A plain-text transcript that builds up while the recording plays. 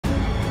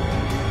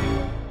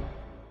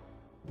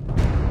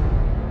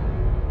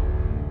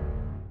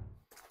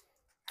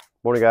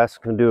Morning guys,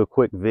 I'm going to do a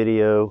quick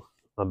video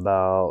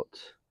about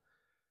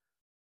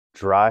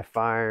dry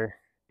fire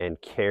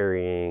and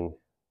carrying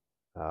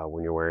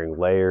when you're wearing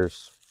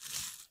layers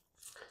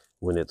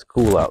when it's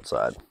cool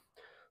outside.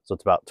 So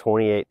it's about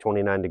 28,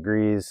 29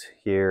 degrees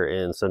here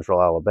in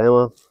central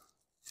Alabama,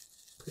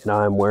 and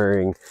I'm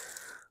wearing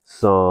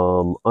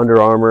some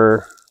Under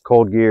Armour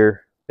cold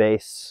gear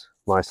base,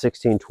 my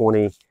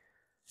 1620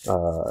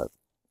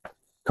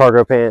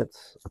 cargo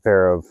pants, a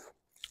pair of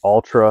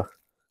Ultra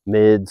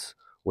mids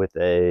with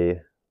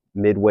a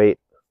mid-weight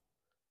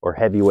or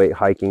heavyweight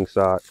hiking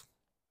sock.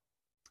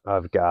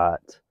 I've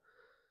got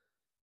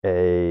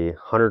a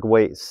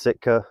 100-weight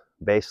Sitka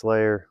base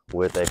layer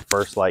with a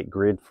First Light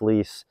grid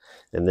fleece,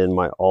 and then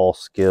my All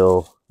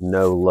Skill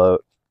no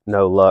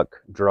luck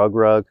drug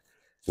rug,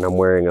 and I'm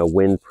wearing a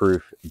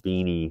windproof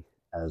beanie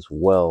as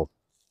well.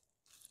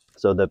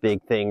 So the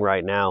big thing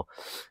right now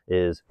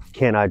is,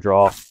 can I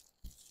draw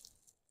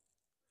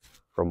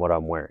from what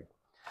I'm wearing?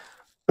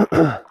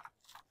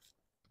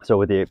 So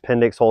with the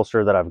Appendix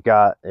holster that I've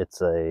got,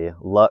 it's a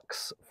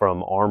Luxe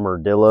from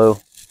Armadillo.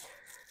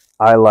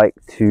 I like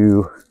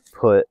to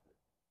put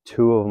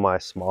two of my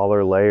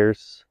smaller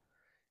layers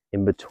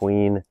in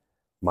between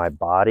my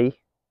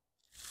body,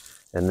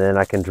 and then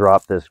I can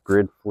drop this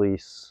grid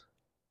fleece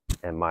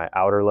and my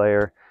outer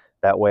layer.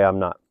 That way I'm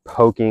not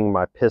poking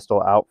my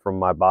pistol out from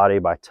my body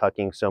by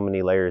tucking so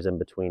many layers in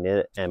between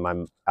it and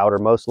my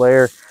outermost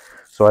layer,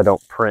 so I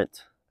don't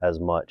print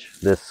as much.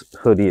 This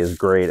hoodie is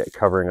great at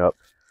covering up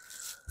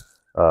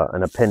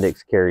an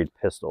Appendix carried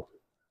pistol.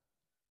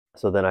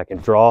 So then I can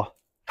draw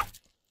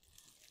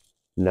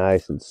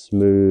nice and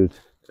smooth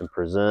and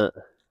present.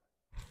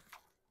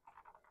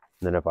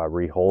 And then if I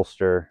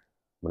reholster,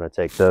 I'm going to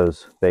take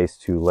those base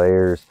two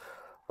layers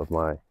of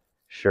my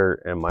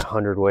shirt and my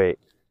 100-weight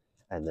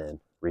and then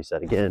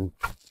reset again.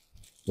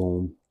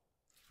 Boom.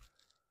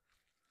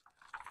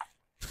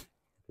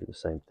 Do the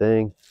same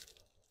thing.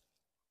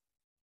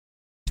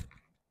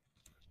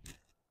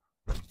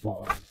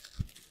 Boom.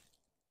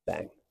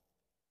 Bang.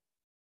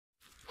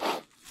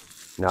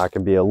 Now I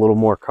can be a little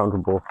more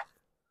comfortable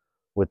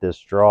with this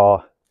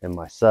draw and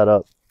my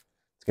setup.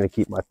 It's going to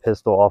keep my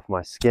pistol off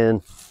my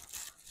skin,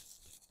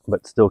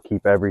 but still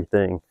keep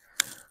everything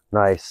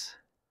nice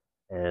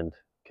and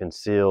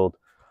concealed,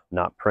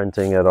 not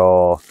printing at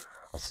all.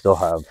 I still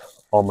have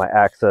all my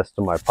access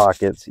to my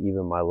pockets,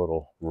 even my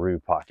little roo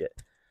pocket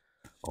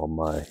on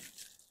my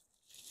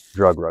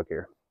drug rug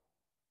here.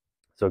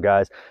 So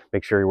guys,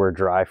 make sure you wear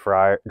dry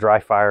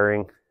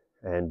firing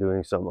and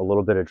doing a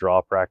little bit of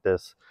draw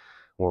practice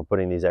when we're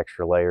putting these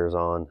extra layers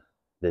on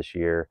this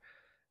year.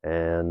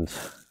 And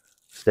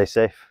stay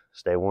safe,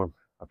 stay warm.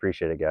 I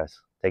appreciate it, guys.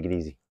 Take it easy.